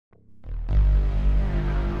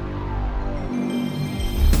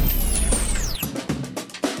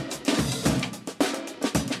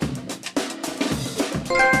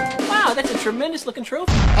tremendous looking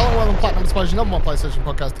trophy. Hello and welcome to Platinum Explosion, number one PlayStation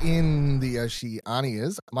podcast in the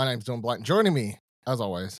Oceanias. My name's Dawn Blight. Joining me, as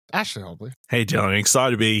always, Ashley Hobley. Hey Dylan,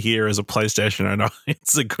 excited to be here as a PlayStation owner.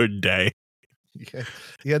 It's a good day. Yeah,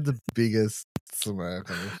 you had the biggest smirk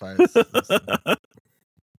on your face.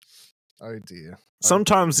 Oh dear.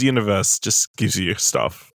 Sometimes the universe just gives you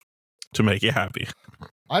stuff to make you happy.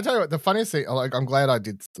 I tell you what, the funniest thing, like, I'm glad I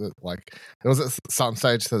did, like, there was at some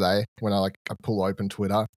stage today when I pull open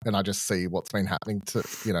Twitter and I just see what's been happening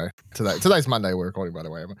today. Today's Monday, we're recording, by the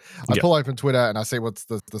way. I pull open Twitter and I see what's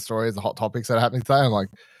the stories, the hot topics that are happening today. I'm like,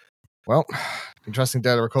 well, interesting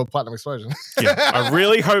day to record Platinum Explosion. Yeah, I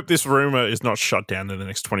really hope this rumor is not shut down in the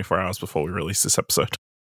next 24 hours before we release this episode.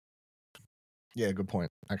 Yeah, good point,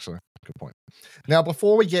 actually. Good point. Now,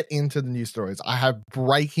 before we get into the news stories, I have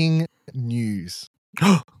breaking news.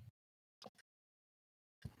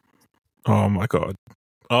 Oh my god.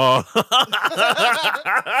 Oh.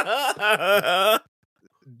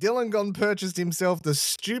 Dylan gone purchased himself the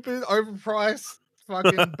stupid overpriced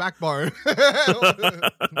fucking backbone.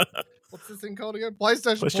 What's this thing called again?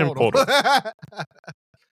 PlayStation Portal.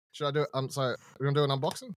 Should I do it? So we're gonna do an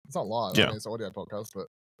unboxing? It's not live. Yeah. I mean, it's an audio podcast, but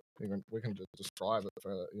we can just describe it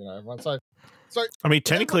for everyone. So I mean,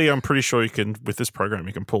 technically, I'm pretty sure you can, with this program,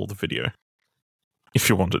 you can pull the video if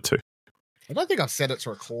you wanted to. I don't think I've set it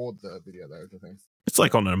to record the video though. I think It's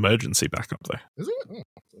like on an emergency backup, though. Is it? Oh.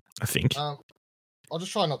 I think I'll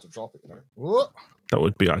just try not to drop it. Whoop. that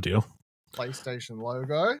would be ideal. PlayStation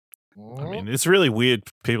logo. I mean, it's really weird.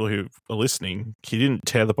 People who are listening, he didn't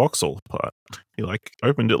tear the box all apart. He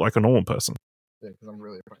opened it like a normal person. Yeah, because I'm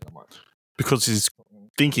really afraid I might. Because he's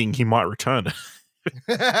thinking he might return it.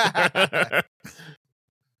 Right,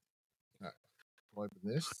 open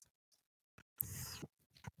this.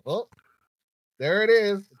 Oh, there it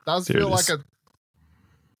is. It does There feel it like is. a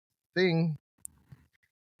thing.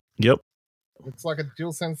 Yep. It's like a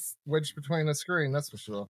DualSense wedged between a screen, that's for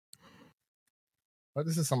sure. But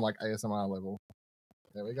this is some ASMR level.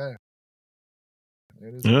 There we go. There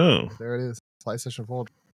it is. Oh. There it is. PlayStation 4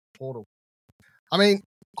 Portal. I mean,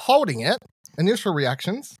 holding it, initial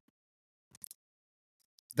reactions,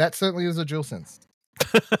 that certainly is a DualSense.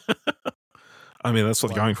 I mean, that's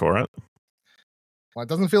what they're going for, right? Well, it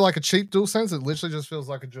doesn't feel like a cheap DualSense. It literally just feels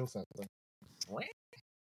like a DualSense.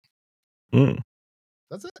 Mm.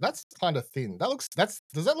 That's it. That's kind of thin. Does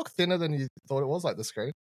that look thinner than you thought it was, like the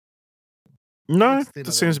screen? No,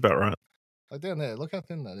 that seems about right. Like down there, look how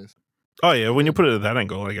thin that is. Oh, yeah, when you put it at that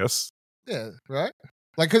angle, I guess. Yeah, right?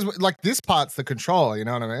 Because this part's the controller, you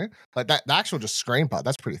know what I mean? Like the actual just screen part,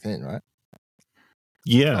 that's pretty thin, right?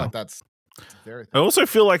 Yeah. That's very thin. I also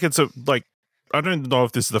feel like it's I don't know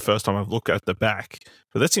if this is the first time I've looked at the back,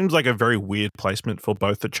 but that seems like a very weird placement for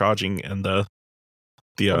both the charging and the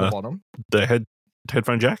On the bottom, the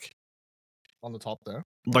headphone jack. on the top there.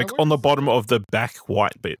 On the bottom of the back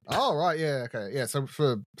white bit. Oh, right, yeah, okay. Yeah, so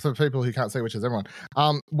for people who can't see, which is everyone,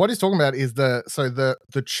 what he's talking about is the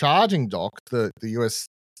charging dock, the US,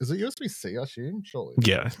 is it USB-C, I assume? Surely.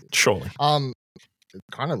 Yeah, surely. It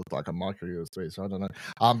kind of looked like a micro USB, so I don't know.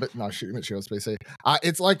 But no, shoot, it's USB-C.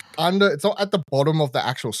 It's it's not at the bottom of the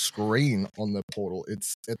actual screen on the Portal.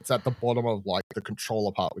 It's at the bottom of the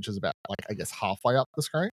controller part, which is about I guess halfway up the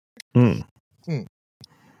screen. Mm.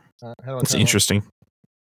 How do I That's turn it interesting. on?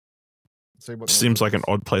 See what Seems like an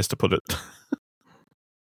odd place to put it.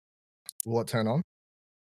 Will it turn on?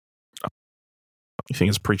 You think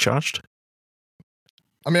it's pre-charged?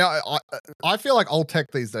 I mean, I feel like old tech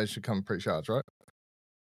these days should come pre-charged, right?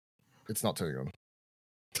 It's not turning on.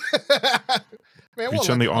 Man, You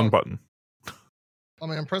turn the on button. I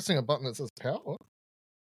mean, I'm pressing a button that says power.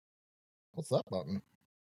 What's that button?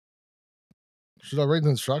 Should I read the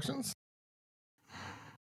instructions?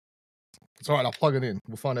 It's all right, I'll plug it in.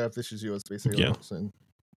 We'll find out if this is USB-C or not soon.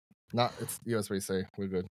 No, it's USB-C. We're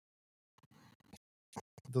good.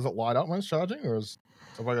 Does it light up when it's charging, or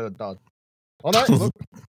have I got it done? Oh, no, look.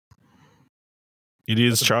 It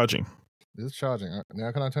is charging. It is charging. Right.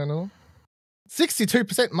 Now can I turn it on?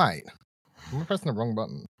 62%, mate. I'm pressing the wrong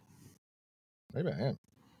button. Maybe I am.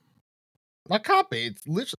 I can't be. It's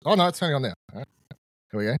literally... Oh, no, it's turning on now. All right.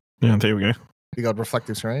 Here we go. Yeah, there we go. You got a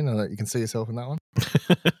reflective screen and you can see yourself in that one.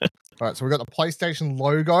 All right, so we've got the PlayStation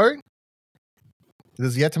logo. It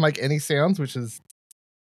has yet to make any sounds, which is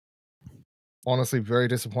honestly very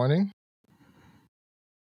disappointing.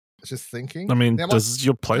 It's just thinking. I mean, now, does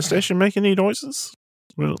your PlayStation make any noises?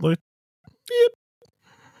 Will it beep?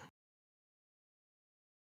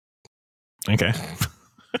 Okay.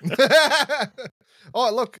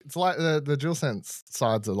 Oh, look, it's like the DualSense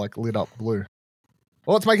sides are lit up blue.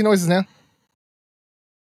 Oh, it's making noises now.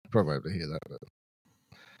 Probably able to hear that.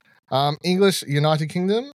 English United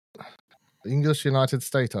Kingdom, English United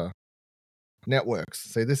Stater. Networks.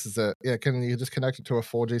 See, this is can you just connect it to a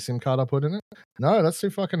 4G SIM card I put in it? No, that's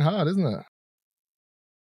too fucking hard, isn't it?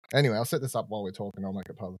 Anyway, I'll set this up while we're talking. I'll make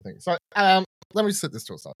it part of the thing. So, let me set this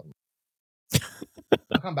to a side.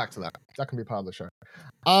 I'll come back to that. That can be part of the show.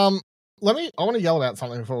 I want to yell about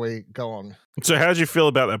something before we go on. So how did you feel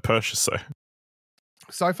about that purchase, though?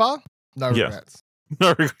 So far, no regrets. No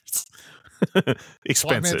regrets.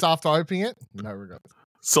 Expensive. 5 minutes after opening it, no regrets.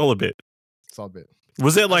 Solid bit.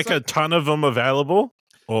 Was there like a ton of them available?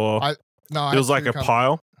 Or it was like a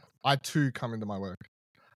pile? I had 2 come into my work.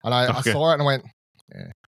 And I saw it and I went,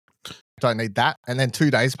 yeah, don't need that. And then 2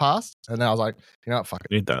 days passed. And then I was like, you know what, fuck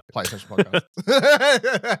it. Need that. PlayStation podcast.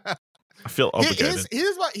 I feel obligated.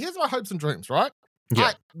 Here's my hopes and dreams, right?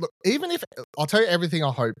 Yeah. Look, even if I'll tell you everything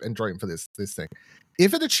I hope and dream for this thing.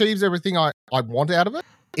 If it achieves everything I want out of it,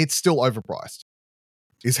 it's still overpriced.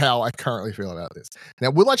 Is how I currently feel about this.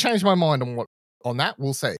 Now, will I change my mind on that?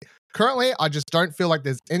 We'll see. Currently, I just don't feel like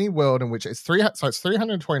there's any world in which it's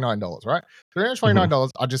 $329, right? $329.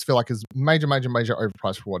 I just feel like is major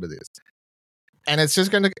overpriced for what it is. And it's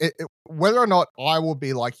just going to, whether or not I will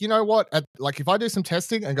be like, you know what? Like if I do some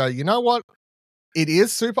testing and go, you know what? It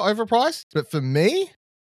is super overpriced, but for me,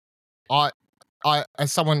 I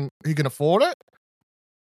as someone who can afford it,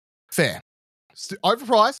 fair.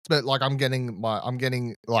 Overpriced, but like I'm getting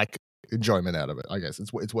like enjoyment out of it. I guess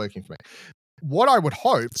it's working for me. What I would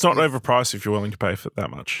hope, it's not overpriced if you're willing to pay for that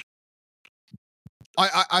much.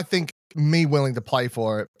 I think me willing to pay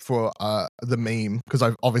for it for the meme, because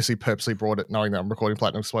I've obviously purposely brought it knowing that I'm recording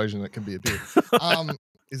Platinum Explosion, it can be a bit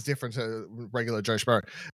is different to regular Joe Sparrow.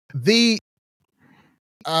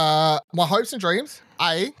 My hopes and dreams,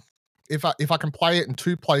 if I can play it in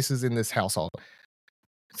 2 places in this household.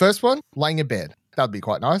 First one, laying in bed. That'd be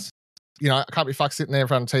quite nice. You know, I can't be fucked sitting there in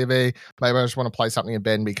front of TV. Maybe I just want to play something in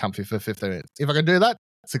bed and be comfy for 15 minutes. If I can do that,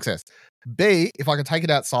 success. B, if I can take it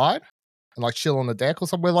outside and like chill on the deck or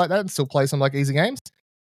somewhere like that and still play some like easy games,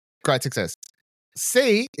 great success.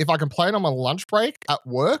 C, if I can play it on my lunch break at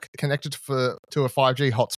work, connected to a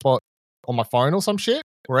 5G hotspot on my phone or some shit,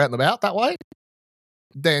 or out and about that way,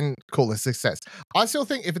 then cool, it's success. I still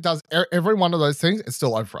think if it does every one of those things, it's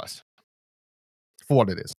still overpriced for what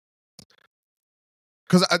it is.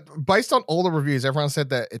 Because based on all the reviews, everyone said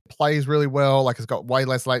that it plays really well, like it's got way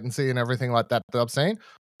less latency and everything like that I've seen.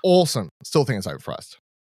 Awesome. Still think it's overpriced.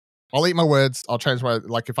 I'll eat my words. I'll change my,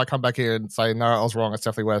 like if I come back here and say, no, I was wrong, it's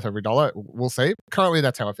definitely worth every dollar. We'll see. Currently,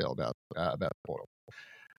 that's how I feel about the Portal.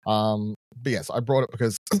 But yes, I brought it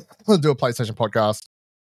because I'll do a PlayStation podcast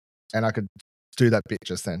and I could do that bit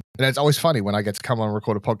just then. And it's always funny when I get to come on and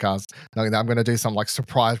record a podcast knowing that I'm going to do some like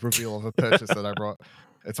surprise reveal of a purchase that I brought.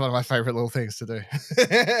 It's one of my favorite little things to do.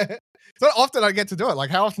 It's not often I get to do it.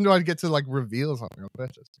 Like, how often do I get to like reveal something on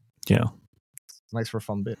purchase? Yeah. Makes for a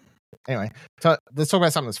fun bit. Anyway, so let's talk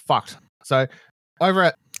about something that's fucked. So over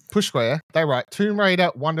at Push Square, they write Tomb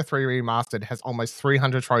Raider 1 to 3 Remastered has almost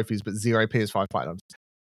 300 trophies but 0 PS5 platinums.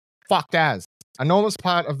 Fucked as. Enormous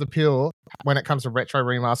part of the appeal when it comes to retro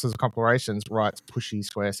remasters and compilations, writes Pushy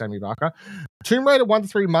Square Sammy Barker. Tomb Raider 1 to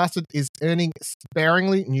 3 Remastered is earning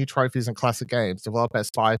sparingly new trophies and classic games. Developer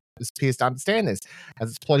appears to understand this,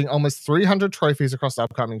 as it's plotting almost 300 trophies across the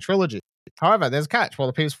upcoming trilogy. However, there's a catch. While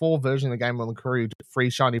the PS4 version of the game will include free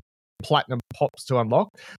shiny platinum pops to unlock,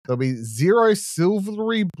 there'll be 0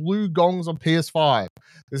 silvery blue gongs on PS5.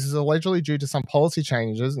 This is allegedly due to some policy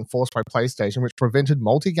changes enforced by PlayStation, which prevented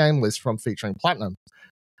multi-game lists from featuring platinum,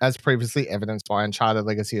 as previously evidenced by Uncharted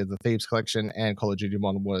Legacy of the Thieves Collection and Call of Duty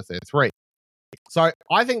Modern Warfare 3. So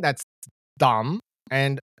I think that's dumb.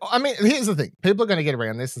 And I mean, here's the thing. People are going to get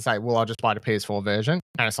around this and say, well, I'll just buy the PS4 version.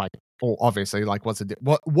 And it's like, well, obviously, like,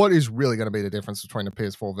 what is really going to be the difference between a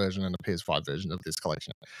PS4 version and a PS5 version of this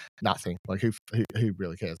collection? Nothing. Like, who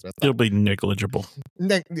really cares about that? It'll be negligible.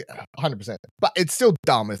 100%. But it's still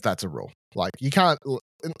dumb if that's a rule. Like, you can't,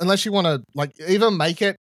 unless you want to, like, either make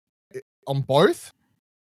it on both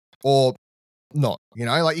or not. You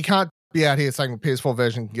know, like, you can't be out here saying the PS4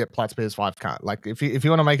 version can get Plat's PS5 can't. Like, if you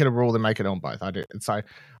want to make it a rule, then make it on both. I do. And so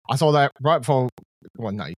I saw that right before.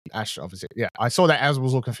 Well, no, Ash, obviously. Yeah, I saw that as I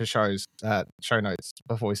was looking for show notes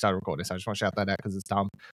before we started recording. So I just want to shout that out because it's dumb.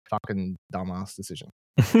 Fucking dumbass decision.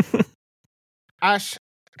 Ash,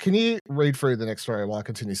 can you read through the next story while I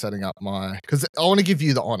continue setting up my... Because I want to give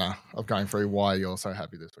you the honor of going through why you're so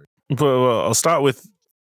happy this week. Well, I'll start with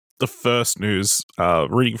the first news,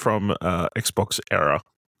 reading from Xbox Era,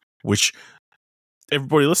 which...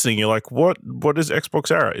 Everybody listening, you're like, what is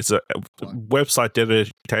Xbox Era? It's a website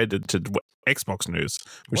dedicated to Xbox news,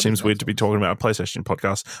 which What seems is weird to be Xbox? talking about a PlayStation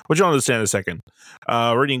podcast, which you'll understand in a second.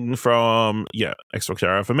 Reading from, Xbox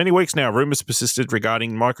Era. For many weeks now, rumors persisted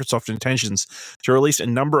regarding Microsoft's intentions to release a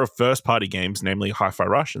number of first-party games, namely Hi-Fi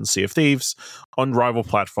Rush and Sea of Thieves, on rival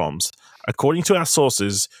platforms. According to our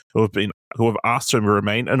sources, who have asked to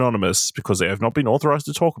remain anonymous because they have not been authorized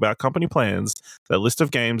to talk about company plans, their list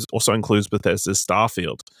of games also includes Bethesda's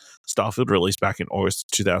Starfield. Starfield released back in August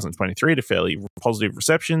 2023 to fairly positive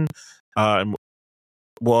reception, and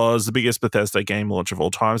was the biggest Bethesda game launch of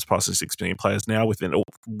all time, passing 6 million players now within a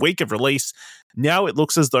week of release. Now it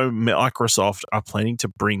looks as though Microsoft are planning to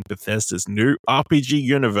bring Bethesda's new RPG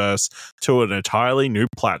universe to an entirely new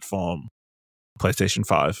platform, PlayStation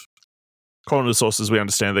 5. According to sources, we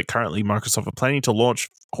understand that currently Microsoft are planning to launch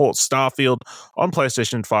Starfield on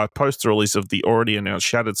PlayStation 5 post the release of the already announced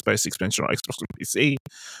Shattered Space expansion on Xbox and PC,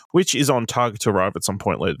 which is on target to arrive at some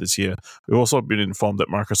point later this year. We've also been informed that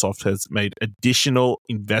Microsoft has made additional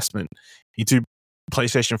investment into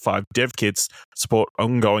PlayStation 5 dev kits to support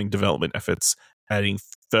ongoing development efforts, adding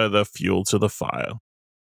further fuel to the fire.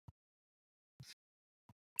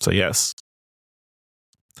 So yes,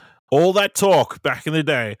 all that talk back in the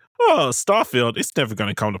day, Starfield, it's never going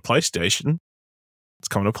to come to PlayStation. It's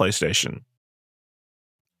coming to PlayStation.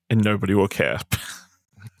 And nobody will care.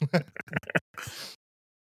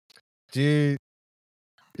 Do you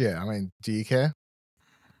care?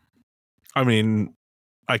 I mean,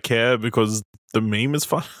 I care because the meme is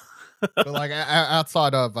fun. But like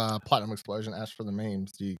outside of Platinum Explosion, Ash for the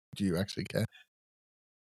memes, do you actually care?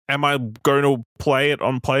 Am I going to play it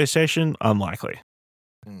on PlayStation? Unlikely.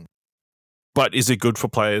 But is it good for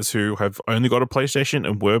players who have only got a PlayStation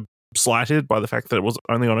and were slighted by the fact that it was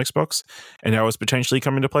only on Xbox and now it's potentially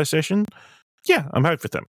coming to PlayStation? Yeah, I'm happy for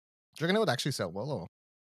them. Do you reckon it would actually sell well? Or?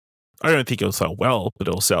 I don't think it'll sell well, but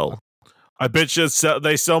it'll sell. I bet you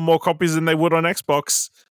they sell more copies than they would on Xbox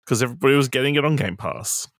because everybody was getting it on Game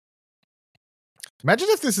Pass. Imagine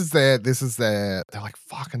if this is their, they're like,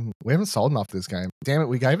 fucking, we haven't sold enough of this game. Damn it,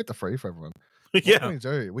 we gave it to free for everyone. What can we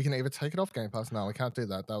do? We can either take it off Game Pass. No, we can't do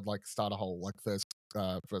that. That would like start a whole like first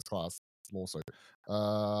class lawsuit.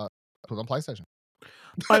 Put it on PlayStation.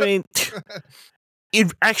 I mean,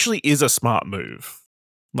 it actually is a smart move.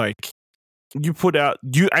 Like, you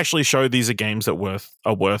actually show these are games that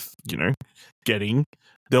are worth, getting.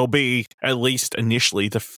 There'll be at least initially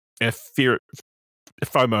the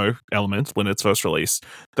FOMO element when it's first released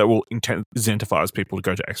that will incentivize people to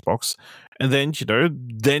go to Xbox, and then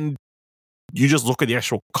then you just look at the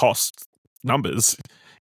actual cost numbers.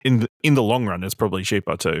 In the long run, it's probably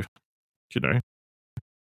cheaper to,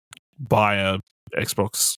 buy a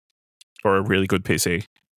Xbox or a really good PC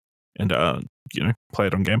and play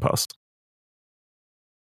it on Game Pass.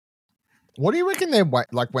 What do you reckon they're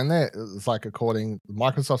like when it's like according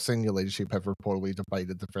Microsoft senior leadership have reportedly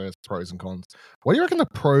debated the first pros and cons. What do you reckon the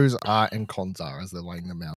pros are and cons are as they're laying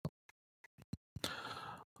them out?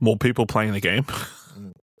 More people playing the game.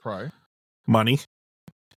 Pro. Money.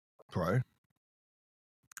 Pro.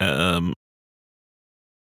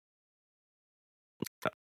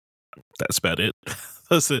 That's about it.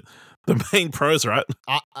 That's the main pros, right?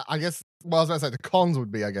 I guess. Well, I was going to say the cons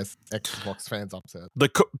would be, I guess, Xbox fans upset. The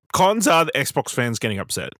cons are the Xbox fans getting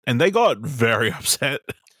upset, and they got very upset.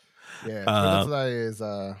 Yeah, Twitter today is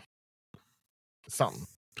something.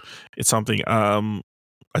 It's something.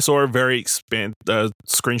 I saw a very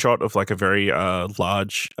screenshot of like a very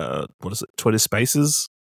large Twitter Spaces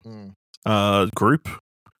group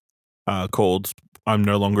called "I'm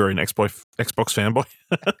no longer an Xbox fanboy."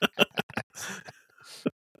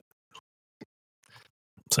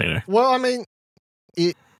 So Well, I mean,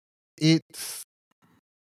 it's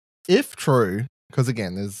if true, because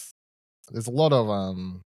again, there's a lot of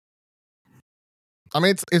I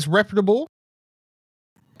mean, it's reputable,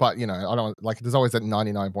 but I don't like. There's always that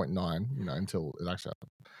 99.9, until it actually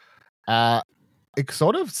happens. It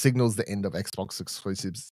sort of signals the end of Xbox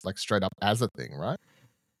exclusives, like straight up as a thing, right?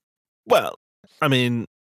 Well, I mean,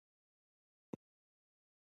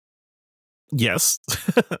 yes.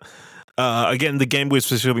 Again, the game we're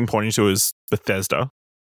specifically pointing to is Bethesda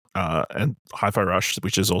and Hi-Fi Rush,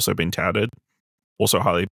 which has also been touted. Also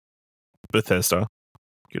highly Bethesda,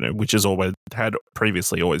 which has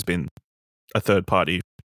previously always been a third-party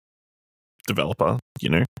developer,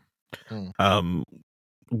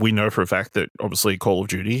 We know for a fact that obviously Call of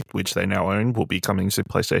Duty, which they now own, will be coming to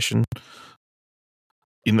PlayStation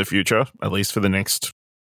in the future, at least for the next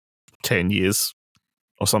 10 years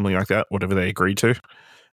or something like that, whatever they agreed to.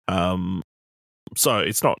 So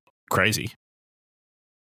it's not crazy.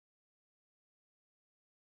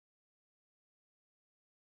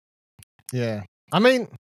 Yeah. I mean,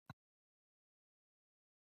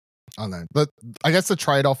 I don't know. But I guess the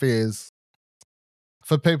trade-off is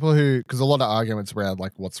for people who, because a lot of arguments around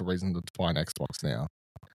like what's the reason to buy an Xbox now,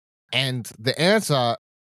 and the answer,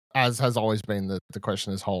 as has always been the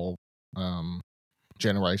question this whole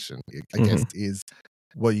generation, I guess, is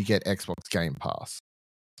well, you get Xbox Game Pass.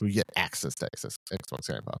 We get access to Xbox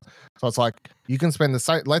Game Pass. So it's like you can spend the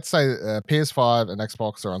same. Let's say PS5 and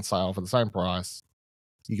Xbox are on sale for the same price.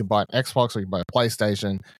 You can buy an Xbox or you can buy a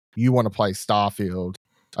PlayStation. You want to play Starfield.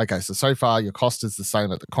 Okay, so far your cost is the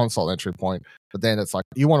same at the console entry point, but then it's like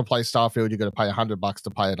you want to play Starfield, you got to pay $100 to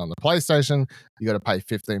play it on the PlayStation. You got to pay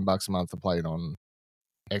 $15 a month to play it on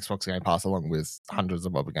Xbox Game Pass, along with hundreds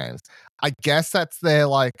of other games. I guess that's their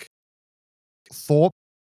like thought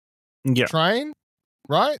train.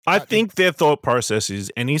 Right? I think their thought process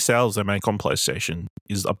is any sales they make on PlayStation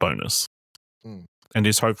is a bonus and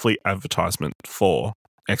is hopefully advertisement for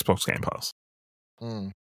Xbox Game Pass.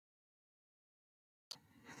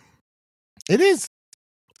 It is.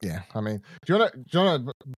 Yeah. I mean, do you want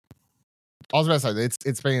to I was about to say,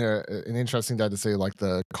 it's been an interesting day to see like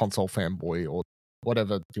the console fanboy or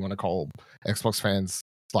whatever you want to call Xbox fans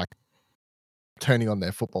like turning on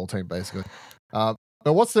their football team, basically.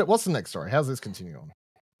 But what's the next story? How's this continue on?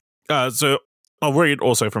 So I'll read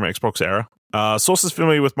also from Xbox Era. Sources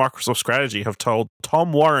familiar with Microsoft's strategy have told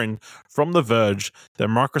Tom Warren from The Verge that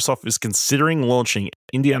Microsoft is considering launching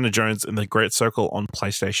Indiana Jones and the Great Circle on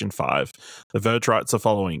PlayStation 5. The Verge writes the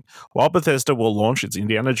following. While Bethesda will launch its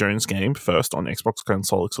Indiana Jones game first on Xbox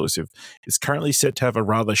console exclusive, it's currently set to have a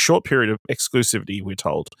rather short period of exclusivity, we're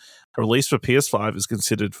told. A release for PS5 is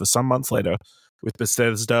considered for some months later, with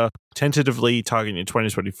Bethesda tentatively targeting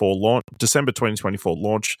December 2024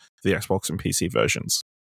 launch for the Xbox and PC versions.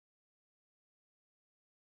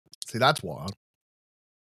 See, that's wild.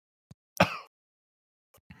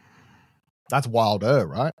 That's wilder,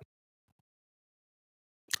 right?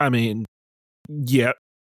 I mean, yeah.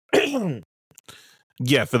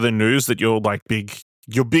 Yeah, for the news that your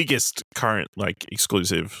biggest current like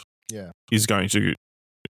exclusive is going to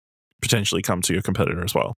potentially come to your competitor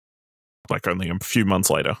as well. Like only a few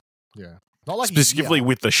months later. Yeah. Not like specifically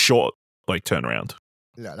with the short like turnaround.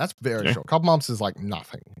 Yeah, that's very short. A couple months is like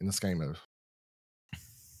nothing in the scheme of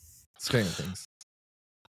things.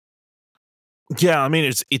 Yeah, I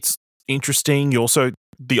mean it's interesting. You also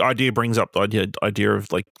the idea brings up the idea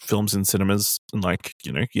of like films in cinemas and like,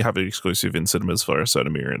 you know, you have it exclusive in cinemas for a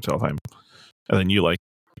certain period of time. And then you like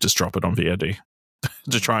just drop it on VOD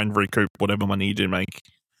to try and recoup whatever money you did make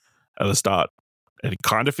at the start. And it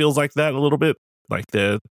kind of feels like that a little bit. Like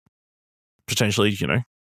they're potentially, you know,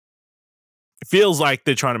 it feels like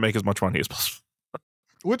they're trying to make as much money as possible.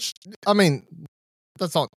 Which, I mean,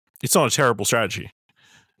 it's not a terrible strategy.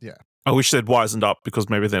 Yeah. I wish they'd wisened up because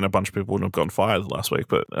maybe then a bunch of people wouldn't have gotten fired last week,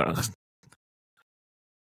 but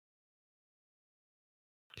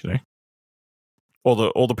you know,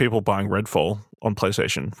 all the people buying Redfall on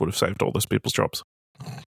PlayStation would have saved all those people's jobs.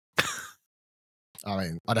 I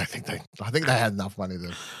mean, I think they had enough money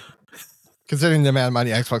to, considering the amount of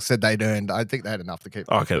money Xbox said they'd earned, I think they had enough to keep.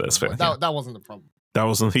 Okay, that's fair. That wasn't the problem. That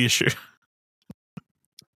wasn't the issue.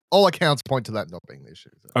 All accounts point to that not being the issue.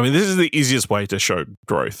 So. I mean, this is the easiest way to show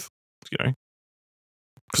growth, you know,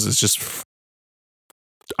 because it's just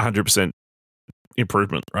 100%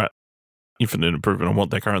 improvement, right? Infinite improvement on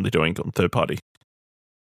what they're currently doing on third party.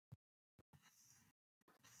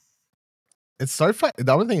 It's so fun.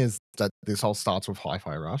 The other thing is that this whole starts with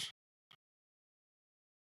Hi-Fi Rush.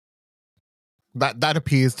 That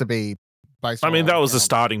appears to be based. I mean, that was the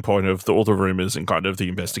starting point of all the rumors and kind of the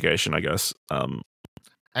investigation, I guess.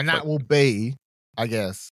 And that will be, I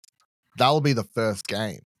guess, that will be the first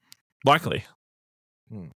game. Likely.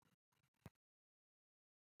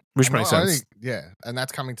 Which makes sense. And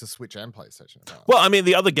that's coming to Switch and PlayStation. Well, I mean,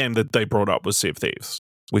 the other game that they brought up was Sea of Thieves,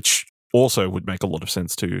 which also would make a lot of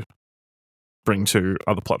sense to bring to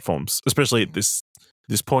other platforms, especially at this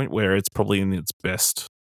point where it's probably in its best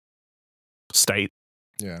state.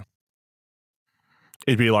 Yeah.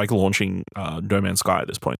 It'd be like launching No Man's Sky at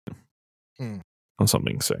this point on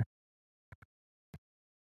something, so.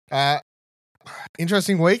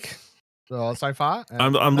 Interesting week so far.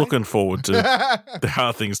 I'm looking forward to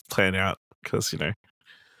how things plan out because, you know.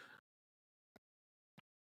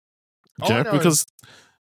 Because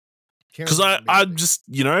I just,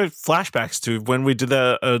 you know, flashbacks to when we did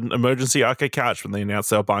an emergency arcade couch when they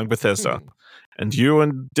announced they were buying Bethesda. And you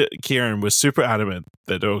and Kieran were super adamant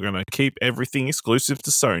that they were going to keep everything exclusive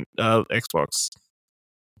to Sony, Xbox.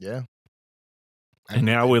 Yeah. And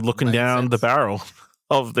now we're looking down the barrel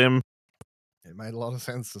of them. It made a lot of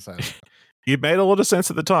sense to say that. It made a lot of sense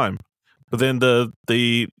at the time. But then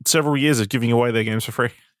the several years of giving away their games for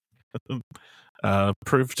free.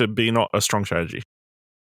 proved to be not a strong strategy.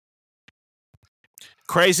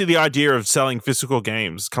 Crazy, the idea of selling physical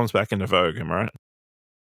games comes back into vogue, am I right?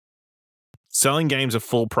 Selling games at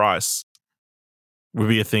full price would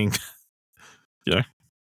be a thing.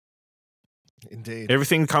 Indeed.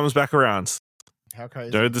 Everything comes back around. How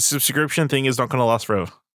crazy. The subscription thing is not going to last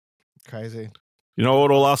forever. Crazy. You know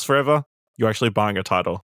what will last forever? You're actually buying a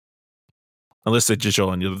title. Unless they're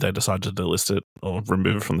digital and they decide to delist it or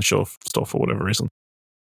remove it from the store for whatever reason.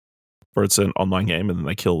 Or it's an online game and then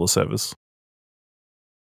they kill the servers.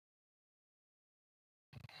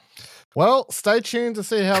 Well, stay tuned to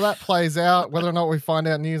see how that plays out. Whether or not we find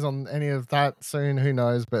out news on any of that soon, who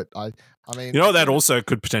knows? But I mean, you know what that also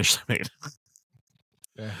could potentially mean?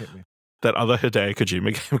 Yeah, hit me. That other Hideo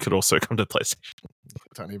Kojima game could also come to PlayStation.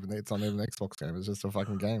 It's not even an Xbox game. It's just a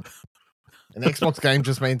fucking game. An Xbox game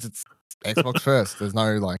just means it's Xbox first. There's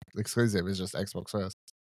no like exclusive. It's just Xbox first.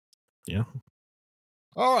 Yeah.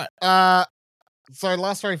 All right. So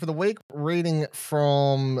last story for the week, reading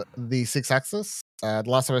from the Six Axis. The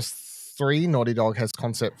Last of Us 3, Naughty Dog has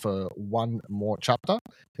concept for one more chapter.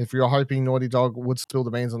 If you're hoping Naughty Dog would spill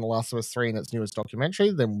the beans on The Last of Us 3 in its newest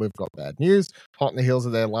documentary, then we've got bad news. Hot in the heels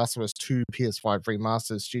of their Last of Us 2 PS5 remaster,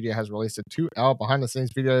 the studio has released a 2-hour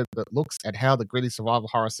behind-the-scenes video that looks at how the gritty survival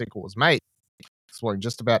horror sequel was made. Exploring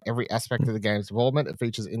just about every aspect of the game's development. It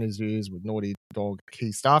features interviews with Naughty Dog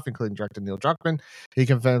key staff, including director Neil Druckmann. He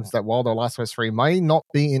confirms that while The Last of Us 3 may not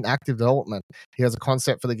be in active development, he has a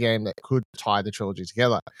concept for the game that could tie the trilogy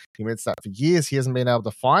together. He admits that for years he hasn't been able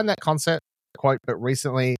to find that concept, quote, but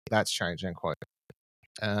recently that's changed, end quote.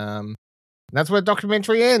 And that's where the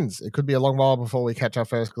documentary ends. It could be a long while before we catch our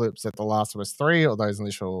first glimpse at The Last of Us 3 or those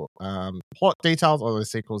initial plot details or the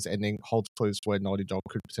sequel's ending holds clues to where Naughty Dog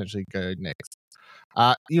could potentially go next.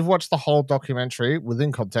 You've watched the whole documentary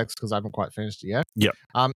within context because I haven't quite finished it yet. Yep.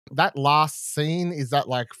 That last scene, is that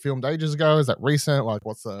like filmed ages ago? Is that recent? Like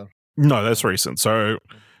what's the... No, that's recent. So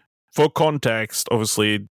for context,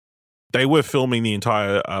 obviously they were filming the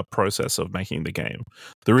entire process of making the game.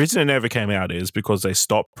 The reason it never came out is because they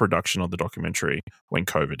stopped production of the documentary when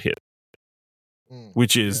COVID hit,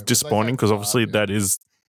 which is disappointing because obviously that is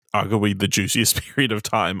arguably the juiciest period of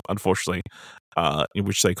time, unfortunately, in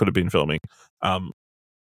which they could have been filming.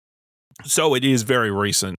 So it is very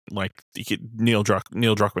recent. Like Neil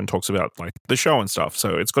Druckmann talks about like the show and stuff.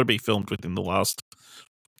 So it's got to be filmed within the last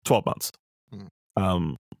 12 months.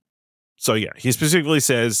 So yeah, he specifically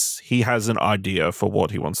says he has an idea for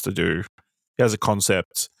what he wants to do. He has a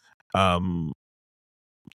concept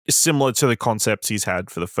similar to the concepts he's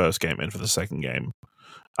had for the first game and for the second game.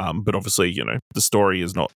 But obviously, the story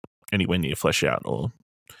is not anywhere near fleshed out or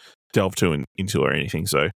delved into or anything.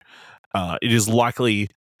 So it is likely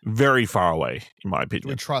very far away, in my opinion.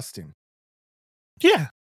 Do we trust him? Yeah.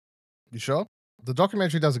 You sure? The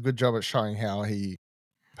documentary does a good job at showing how he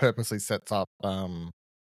purposely sets up, not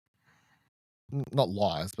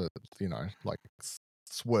lies, but, like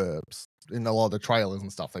swerves. In a lot of the trailers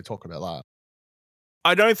and stuff, they talk about that.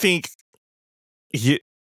 I don't think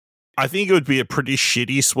I think it would be a pretty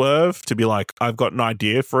shitty swerve to be like, I've got an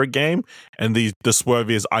idea for a game, and the swerve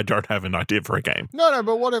is I don't have an idea for a game. No,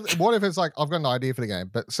 but what if it's like I've got an idea for the game,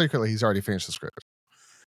 but secretly he's already finished the script?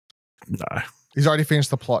 No. He's already finished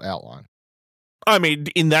the plot outline. I mean,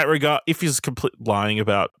 in that regard, if he's complete lying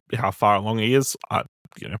about how far along he is,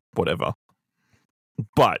 whatever.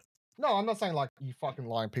 But no, I'm not saying like you fucking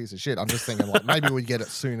lying piece of shit. I'm just thinking like maybe we get it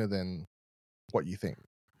sooner than what you think.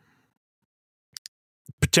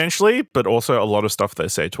 Potentially, but also a lot of stuff they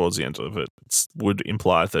say towards the end of it would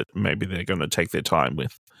imply that maybe they're going to take their time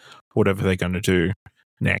with whatever they're going to do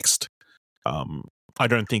next. I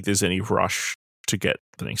don't think there's any rush to get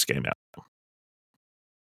the next game out.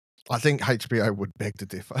 I think HBO would beg to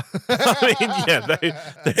differ. I mean, yeah,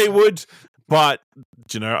 they would, but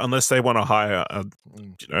unless they want to hire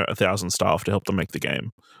 1,000 staff to help them make the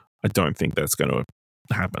game, I don't think that's going to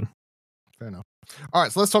happen. Fair enough. All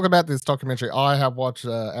right, so let's talk about this documentary. I have watched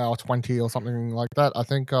hour 20 or something like that, I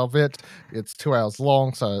think, of it. It's 2 hours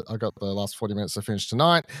long, so I got the last 40 minutes to finish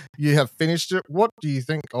tonight. You have finished it. What do you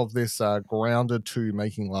think of this Grounded to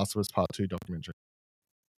Making Last of Us Part 2 documentary?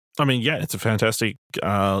 I mean, yeah, it's a fantastic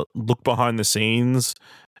look behind the scenes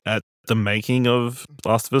at the making of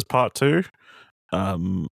Last of Us Part 2.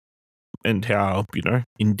 And how,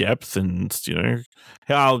 in depth and,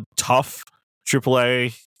 how tough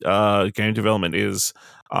AAA game development is,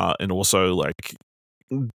 and also like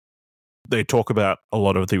they talk about a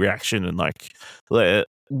lot of the reaction and like a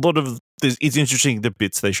lot of it's interesting the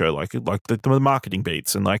bits they show, like the marketing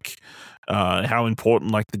beats and like how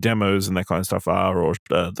important like the demos and that kind of stuff are, or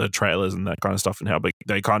the trailers and that kind of stuff, and how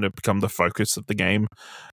they kind of become the focus of the game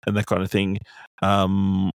and that kind of thing.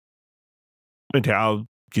 And how,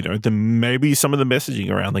 you know, maybe some of the messaging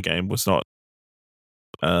around the game was not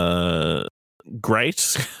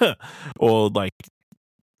great, or like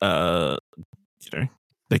you know,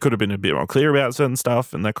 they could have been a bit more clear about certain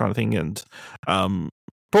stuff and that kind of thing. And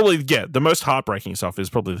probably, yeah, the most heartbreaking stuff is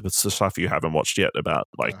probably the stuff you haven't watched yet about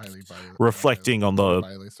like reflecting on the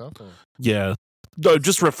Bailey stuff. Or? Yeah, no,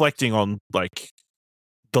 just reflecting on like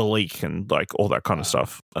the leak and like all that kind of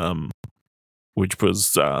stuff. Which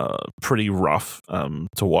was pretty rough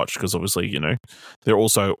to watch, because obviously, you know, they're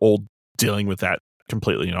also all dealing with that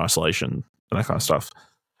completely in isolation and that kind of stuff.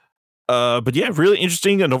 But yeah, really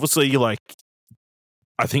interesting. And obviously, like,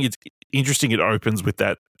 I think it's interesting it opens with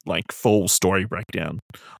that like full story breakdown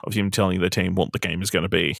of him telling the team what the game is going to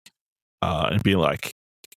be, and being like,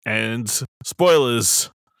 and spoilers,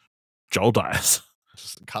 Joel dies.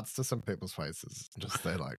 Just cuts to some people's faces. Just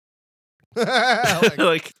they're like,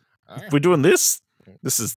 like we're doing this.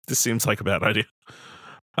 This seems like a bad idea.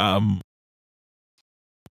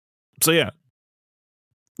 So yeah,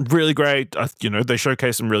 really great. You know, they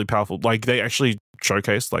showcase some really powerful. Like they actually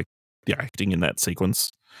showcased like the acting in that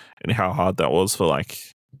sequence and how hard that was for like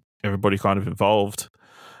everybody kind of involved.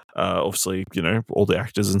 Obviously, you know, all the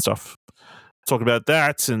actors and stuff. Talk about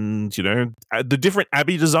that, and you know, the different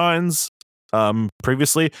Abby designs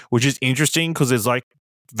previously, which is interesting because there's like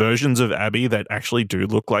versions of Abby that actually do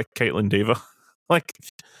look like Caitlyn Dever, like,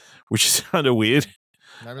 which is kind of weird.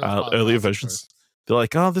 Earlier versions, they're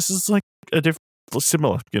like, oh, this is like a different,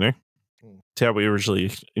 similar, you know, to how we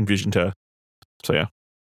originally envisioned her. So yeah,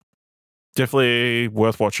 definitely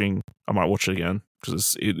worth watching. I might watch it again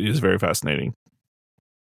because it is very fascinating.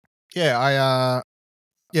 Yeah,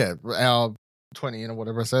 our 20 or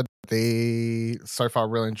whatever I said. So far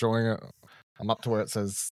really enjoying it. I'm up to where it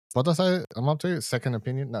says, what did I say I'm up to? Second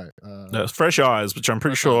opinion? No. No, it's Fresh Eyes, which I'm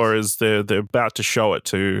pretty sure is they're about to show it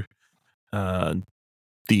to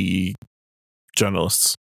the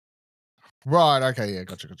journalists. Right, okay, yeah,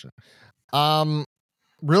 gotcha.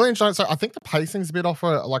 Really enjoying. So I think the pacing's a bit off,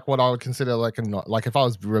 like what I would consider like like if I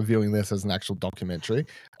was reviewing this as an actual documentary.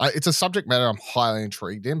 It's a subject matter I'm highly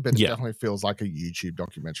intrigued in, but it definitely feels like a YouTube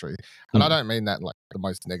documentary. And I don't mean that in like the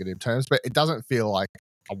most negative terms, but it doesn't feel like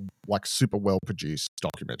a like super well produced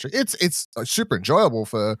documentary. It's super enjoyable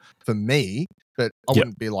for me, but I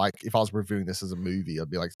wouldn't be like, if I was reviewing this as a movie,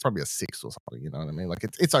 I'd be like, it's probably a 6 or something. You know what I mean? Like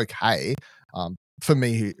it's okay. For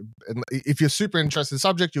me, if you're super interested in the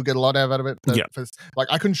subject, you'll get a lot out of it. Like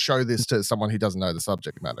I can show this to someone who doesn't know the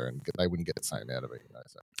subject matter, and they wouldn't get the same out of it. You know,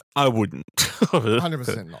 so. I wouldn't.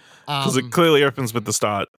 100% not. Because it clearly opens with the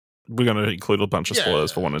start. We're going to include a bunch of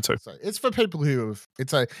spoilers for 1 and 2. So it's for people who have.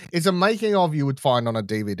 It's a making of you would find on a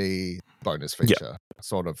DVD bonus feature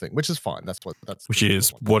sort of thing, which is fine. That's which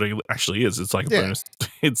is what it actually is. It's like a bonus.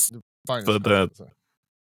 It's bonus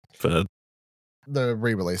for the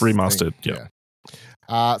re-release, remastered.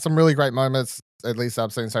 Some really great moments, at least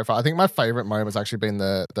I've seen so far. I think my favorite moment has actually been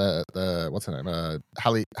the what's her name,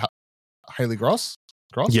 Haley Gross.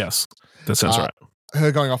 Yes, that sounds right.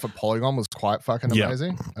 Her going off at Polygon was quite fucking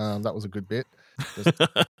amazing. That was a good bit.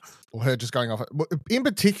 Or her just going off, in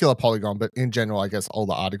particular Polygon, but in general, I guess all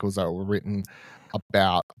the articles that were written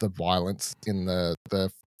about the violence in the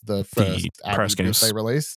first Paris Games they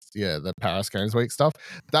released, the Paris Games Week stuff.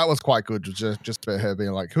 That was quite good. Just about her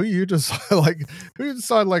being like, who you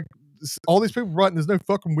decide like all these people writing, there's no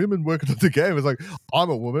fucking women working on the game. It's like, I'm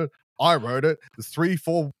a woman, I wrote it. There's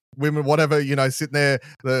 3-4 women, whatever, you know, sitting there.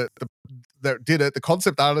 That did it. The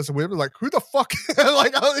concept artists and women, like, who the fuck?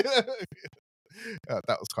 Like, that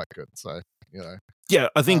was quite good. So, you know,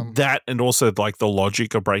 I think that, and also like the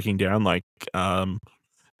logic of breaking down, like,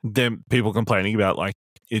 them people complaining about like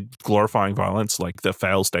it glorifying violence, like the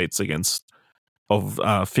fail states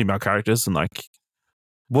of female characters, and like,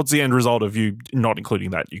 what's the end result of you not including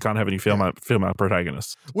that? You can't have any female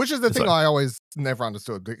protagonists. Which is the thing I always never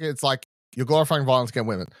understood. It's like, you're glorifying violence against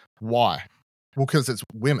women. Why? Well, because it's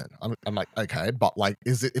women. I'm like, okay, but like,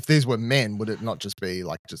 if these were men, would it not just be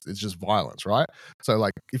like, it's just violence, right? So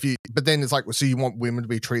like, but then it's like, so you want women to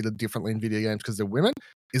be treated differently in video games because they're women?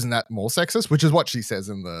 Isn't that more sexist? Which is what she says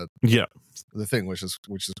in the thing, which is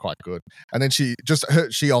quite good. And then she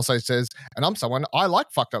also says, and I'm someone, I like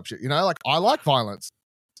fucked up shit, you know, like I like violence.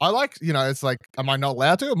 I like, you know, it's like, am I not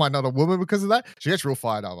allowed to? Am I not a woman because of that? She gets real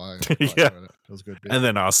fired up. It was good. And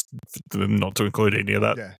then asked them not to include any of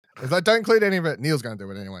that. Yeah. It's like, don't include any of it. Neil's going to do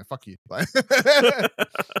it anyway. Fuck you.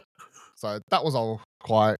 So that was all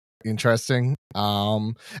quite interesting.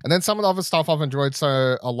 And then some of the other stuff I've enjoyed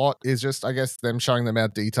so a lot is just, I guess, them showing the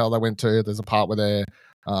amount of detail they went to. There's a part where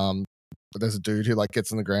there's a dude who like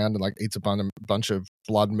gets in the ground and like eats a bunch of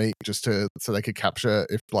blood meat just so they could capture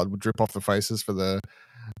if blood would drip off the faces for the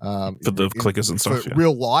clickers and stuff, yeah.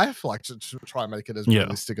 real life, like to try and make it as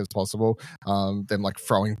realistic as possible. Them like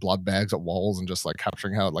throwing blood bags at walls and just like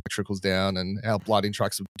capturing how it like trickles down and how blood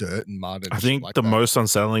interacts with dirt and mud. And I think like the most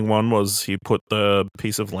unsettling one was he put the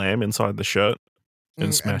piece of lamb inside the shirt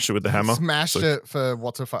and smashed it with the hammer. Smashed it for I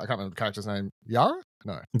can't remember the character's name. Yara?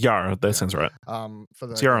 No. Yara, that sounds right. For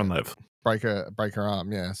the Yara and Lev. Break her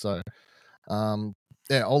arm, yeah. So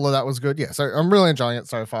yeah, all of that was good. Yeah. So I'm really enjoying it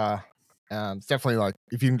so far. It's definitely like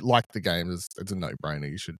if you like the game, it's a no-brainer.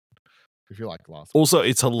 You should, if you like last. Also,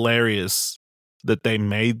 it's hilarious that they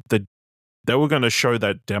were going to show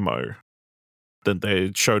that demo that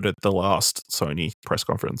they showed at the last Sony press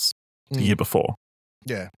conference the year before.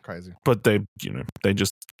 Yeah, crazy. But they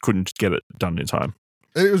just couldn't get it done in time.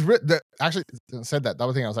 It was actually said that. The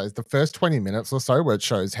other thing I'll say is the first 20 minutes or so, where it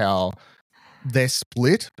shows how they're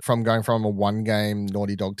split from going from a one-game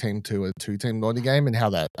Naughty Dog team to a two-team Naughty game, and how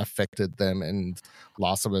that affected them and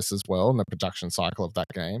Last of Us as well, and the production cycle of that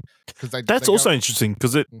game. That's also interesting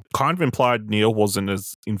because it kind of implied Neil wasn't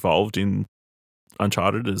as involved in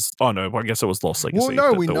Uncharted as. Oh no, I guess it was Lost Legacy. Well,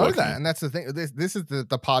 no, we know that, and that's the thing. This is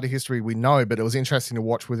the part of history we know, but it was interesting to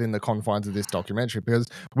watch within the confines of this documentary because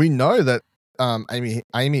we know that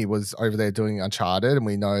Amy was over there doing Uncharted, and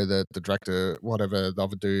we know that the director, whatever the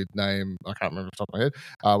other dude name, I can't remember off the top of my head,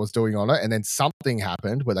 was doing on it, and then something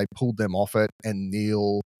happened where they pulled them off it, and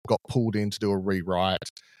Neil got pulled in to do a rewrite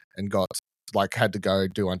and had to go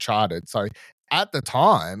do Uncharted. So at the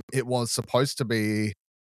time, it was supposed to be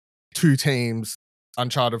two teams,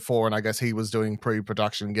 Uncharted 4, and I guess he was doing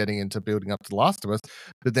pre-production, getting into building up to The Last of Us.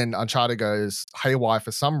 But then Uncharted goes haywire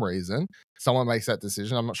for some reason. Someone makes that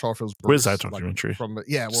decision. I'm not sure if it was Bruce. Where's that documentary? Someone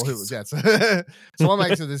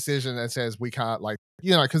makes a decision that says we can't,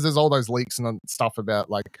 because there's all those leaks and stuff about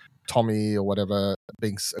like Tommy or whatever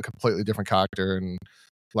being a completely different character and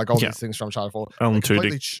like all these things from Uncharted 4.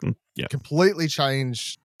 Completely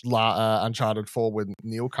changed Uncharted 4 when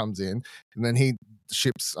Neil comes in, and then he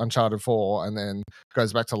ships Uncharted 4 and then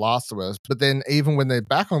goes back to Last of Us. But then even when they're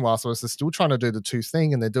back on Last of Us, they're still trying to do the two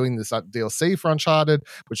thing, and they're doing this DLC for Uncharted,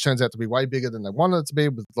 which turns out to be way bigger than they wanted it to be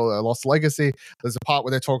with the Lost Legacy. There's a part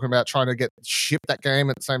where they're talking about trying to ship that game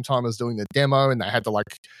at the same time as doing the demo, and they had to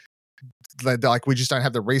we just don't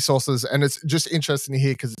have the resources. And it's just interesting to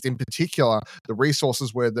hear because it's in particular the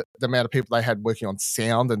resources were the amount of people they had working on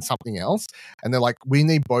sound and something else, and they're like, we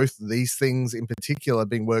need both these things in particular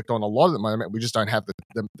being worked on a lot at the moment. We just don't have the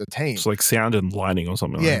team. It's like sound and lighting or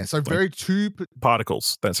something. Yeah, so two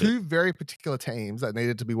particles. That's two very particular teams that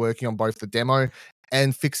needed to be working on both the demo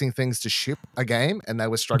and fixing things to ship a game, and they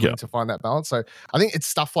were struggling to find that balance. So I think it's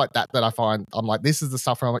stuff like that I find, I'm like, this is the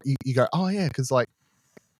stuff where I'm like, you go, oh yeah, because like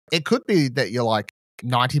it could be that you're like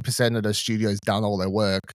 90% of the studio's done all their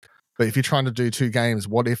work, but if you're trying to do two games,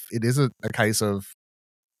 what if it is a case of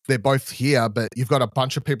they're both here, but you've got a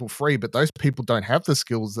bunch of people free, but those people don't have the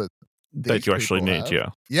skills that you actually need,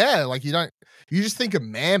 yeah, like you just think of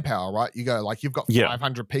manpower, right? You go like, you've got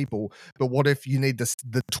 500 people, but what if you need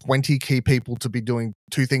the 20 key people to be doing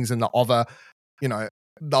two things, and the other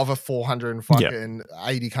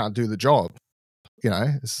 480 can't do the job?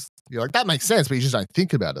 You're like, that makes sense, but you just don't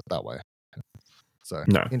think about it that way. So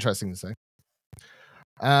interesting to see.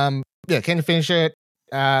 Can you finish it?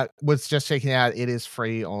 Was just checking out, it is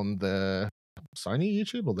free on the Sony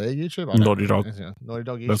YouTube or their YouTube. Naughty Dog. Naughty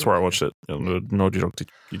Dog YouTube. That's where I watched it. Naughty Dog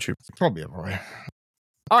YouTube. It's probably everywhere.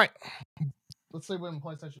 All right. Let's see when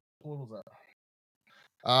PlayStation Portal's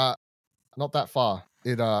at. Not that far.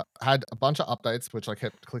 It had a bunch of updates, which I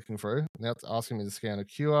kept clicking through. Now it's asking me to scan a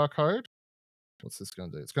QR code. What's this going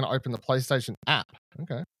to do? It's going to open the PlayStation app.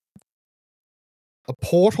 Okay. A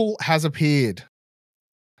portal has appeared.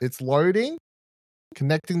 It's loading,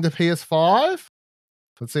 connecting to PS5.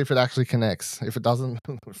 Let's see if it actually connects. If it doesn't,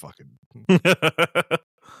 fucking.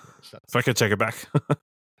 If I could take it back.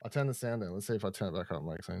 I'll turn the sound down. Let's see if I turn it back up,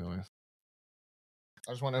 makes any noise.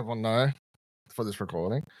 I just want everyone to know for this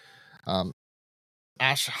recording.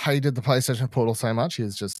 Ash hated the PlayStation Portal so much,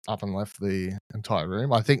 he's just up and left the entire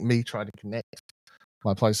room. I think me trying to connect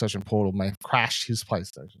my PlayStation Portal may have crashed his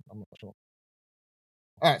PlayStation. I'm not sure.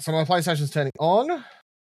 All right, so my PlayStation's turning on.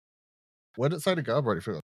 Where did it say to go? I've already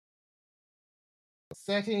forgot.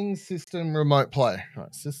 Settings, system, remote play. All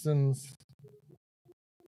right, systems.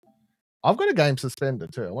 I've got a game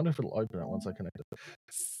suspended too. I wonder if it'll open it once I connect it.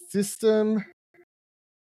 System.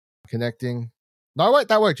 Connecting. No, wait,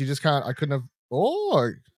 that worked. You just can't. I couldn't have. Oh,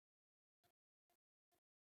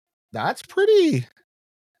 That's pretty.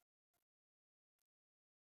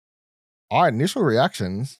 Our initial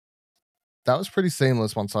reactions, that was pretty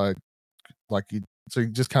seamless once I, like, so you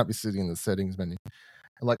just can't be sitting in the settings menu.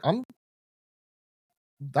 Like,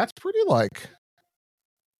 that's pretty, like,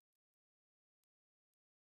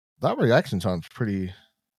 that reaction time's pretty,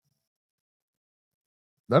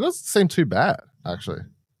 that doesn't seem too bad, actually.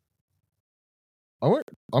 I'm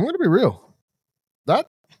going to be real. That,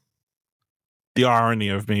 the irony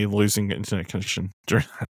of me losing internet connection during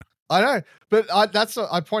that. I know, but that's what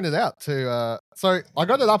I pointed out to. So I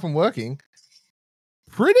got it up and working.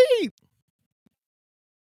 Pretty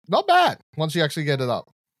not bad once you actually get it up.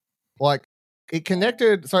 Like, it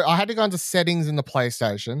connected. So I had to go into settings in the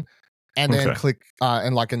PlayStation and then click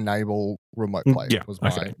and like enable remote play was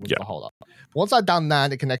the hold up. Once I'd done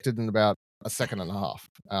that, it connected in about a second and a half.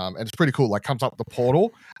 And it's pretty cool. Like, comes up the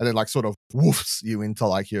portal and then like sort of woofs you into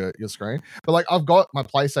like your screen. But like, I've got my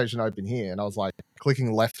PlayStation open here and I was like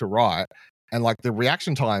clicking left to right, and like the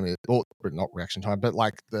reaction time is, or not reaction time, but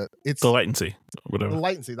like the latency, whatever. The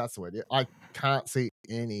latency, that's the word. Yeah, I can't see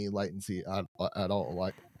any latency at all.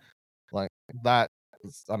 Like that.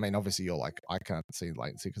 I mean, obviously you're like, I can't see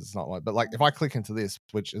latency because it's not like, but like if I click into this,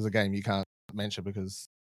 which is a game you can't mention because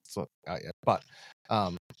it's not out yet, but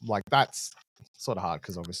like that's sort of hard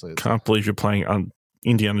because obviously it's, can't believe you're playing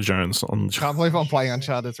Indiana Jones on. Can't believe I'm playing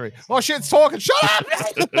Uncharted 3. Oh shit, it's talking. Shut up!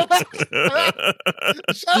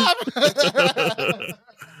 Shut up!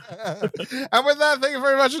 And with that, thank you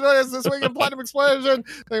very much for joining us this week in Platinum Explosion. Thank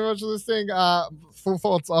you very much for listening. Full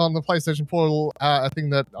thoughts on the PlayStation Portal, a thing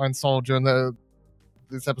that I installed during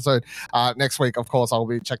this episode. Next week, of course, I'll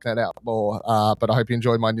be checking that out more. But I hope you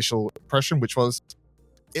enjoyed my initial impression, which was,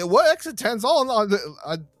 it works, it turns on.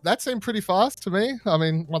 That seemed pretty fast to me. I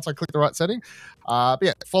mean, once I click the right setting. But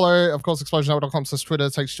yeah, follow, of course, explosionnetwork.com/Twitter,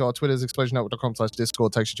 takes you to our Twitters,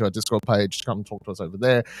 explosionnetwork.com/Discord, takes you to our Discord page. Come and talk to us over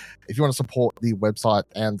there. If you want to support the website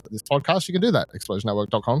and this podcast, you can do that.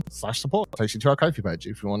 explosionnetwork.com/support, takes you to our Ko-fi page.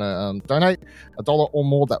 If you want to donate $1 or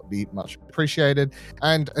more, that would be much appreciated.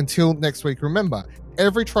 And until next week, remember,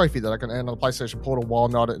 every trophy that I can earn on the PlayStation Portal while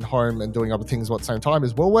not at home and doing other things at the same time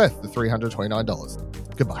is well worth the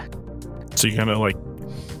 $329. Goodbye. So you're gonna like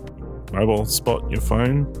mobile spot your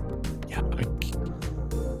phone? Yeah.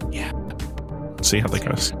 See how that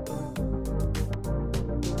goes.